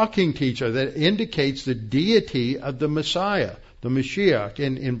 They're talking to each other. That indicates the deity of the Messiah, the Mashiach.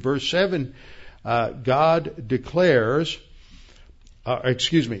 And in verse 7, God declares,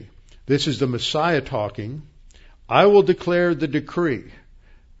 this is the Messiah talking. I will declare the decree.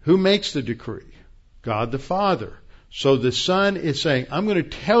 Who makes the decree? God the Father. So the Son is saying, I'm going to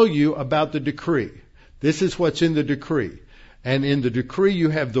tell you about the decree. This is what's in the decree. And in the decree you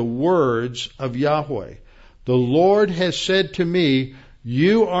have the words of Yahweh. The Lord has said to me,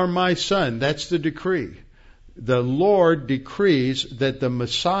 you are my son. That's the decree. The Lord decrees that the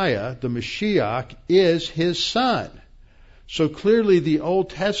Messiah, the Mashiach, is his son. So clearly the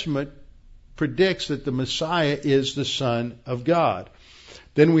Old Testament predicts that the Messiah is the Son of God.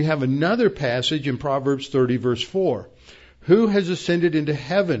 Then we have another passage in Proverbs 30 verse 4. Who has ascended into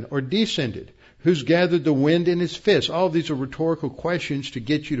heaven or descended? Who's gathered the wind in his fist? All of these are rhetorical questions to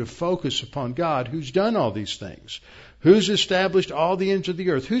get you to focus upon God, who's done all these things. Who's established all the ends of the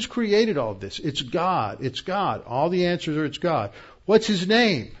earth? Who's created all of this? It's God. It's God. All the answers are it's God. What's his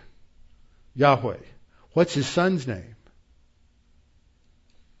name? Yahweh. What's his son's name?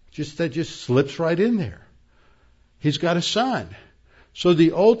 That just slips right in there. He's got a son. So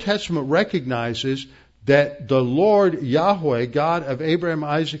the Old Testament recognizes that the Lord Yahweh, God of Abraham,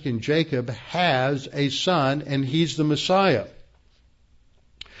 Isaac, and Jacob, has a son, and he's the Messiah.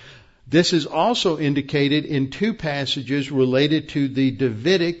 This is also indicated in two passages related to the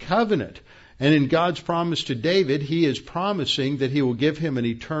Davidic covenant. And in God's promise to David, he is promising that he will give him an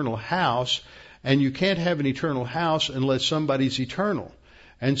eternal house, and you can't have an eternal house unless somebody's eternal.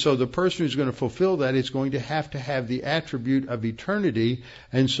 And so the person who's going to fulfill that is going to have the attribute of eternity.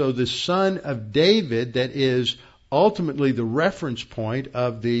 And so the son of David, that is ultimately the reference point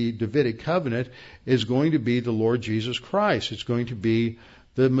of the Davidic covenant, is going to be the Lord Jesus Christ. It's going to be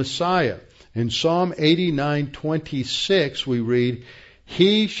the Messiah. In Psalm 89:26 we read,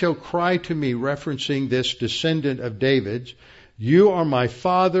 "He shall cry to me," referencing this descendant of David's, "You are my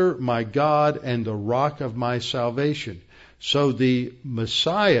Father, my God, and the rock of my salvation." So the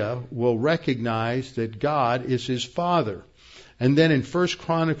Messiah will recognize that God is his Father. And then in 1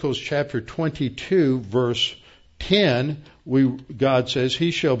 Chronicles chapter 22, verse 10, God says, "He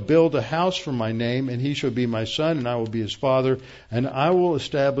shall build a house for my name, and he shall be my son, and I will be his father, and I will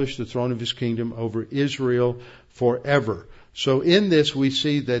establish the throne of his kingdom over Israel forever." So in this we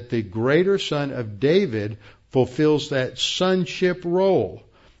see that the greater son of David fulfills that sonship role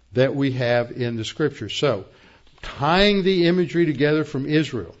that we have in the Scripture. So, tying the imagery together from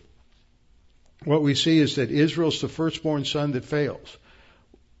Israel, what we see is that Israel's the firstborn son that fails.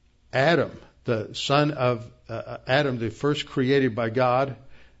 Adam, the son of Adam, the first created by God,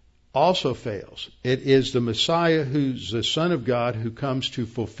 also fails. It is the Messiah, who's the Son of God, who comes to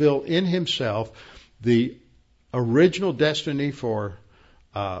fulfill in himself the original destiny for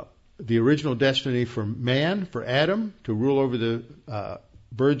man, for Adam, to rule over the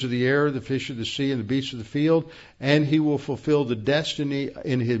birds of the air, the fish of the sea, and the beasts of the field, and he will fulfill the destiny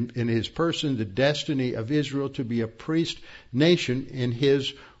in his person, the destiny of Israel to be a priest nation in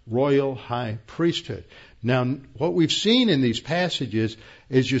his royal high priesthood. Now, what we've seen in these passages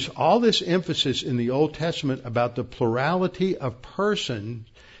is just all this emphasis in the Old Testament about the plurality of persons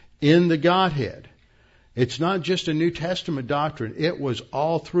in the Godhead. It's not just a New Testament doctrine. It was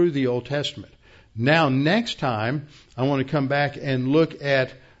all through the Old Testament. Now, next time, I want to come back and look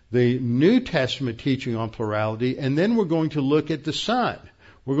at the New Testament teaching on plurality, and then we're going to look at the Son.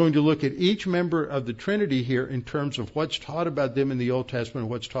 We're going to look at each member of the Trinity here in terms of what's taught about them in the Old Testament and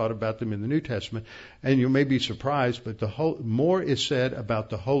what's taught about them in the New Testament. And you may be surprised, but more is said about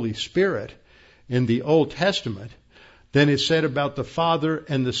the Holy Spirit in the Old Testament than is said about the Father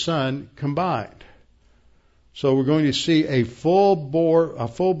and the Son combined. So we're going to see a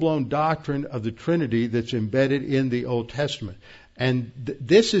full-blown doctrine of the Trinity that's embedded in the Old Testament. And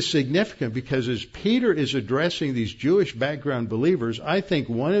this is significant because as Peter is addressing these Jewish background believers, I think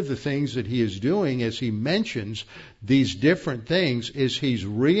one of the things that he is doing as he mentions these different things is he's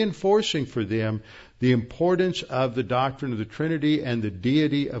reinforcing for them the importance of the doctrine of the Trinity and the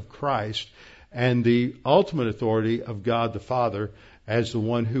deity of Christ and the ultimate authority of God the Father as the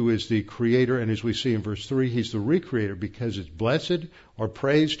one who is the creator. And as we see in verse 3, he's the recreator, because it's blessed or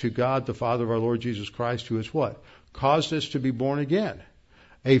praise to God the Father of our Lord Jesus Christ, who is what? Caused us to be born again.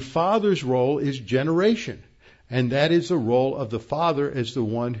 A father's role is generation, and that is the role of the Father as the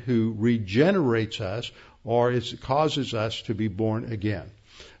one who regenerates us or causes us to be born again.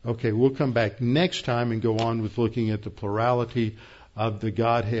 Okay, we'll come back next time and go on with looking at the plurality of the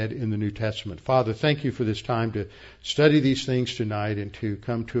Godhead in the New Testament. Father, thank you for this time to study these things tonight and to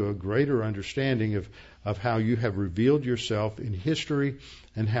come to a greater understanding of how you have revealed yourself in history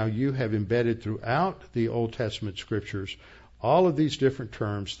and how you have embedded throughout the Old Testament Scriptures all of these different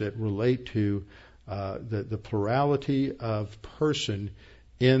terms that relate to the plurality of person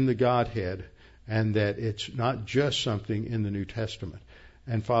in the Godhead, and that it's not just something in the New Testament.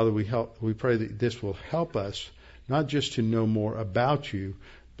 And Father, we pray that this will help us not just to know more about you,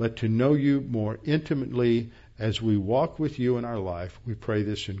 but to know you more intimately as we walk with you in our life. We pray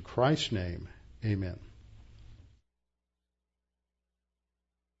this in Christ's name. Amen.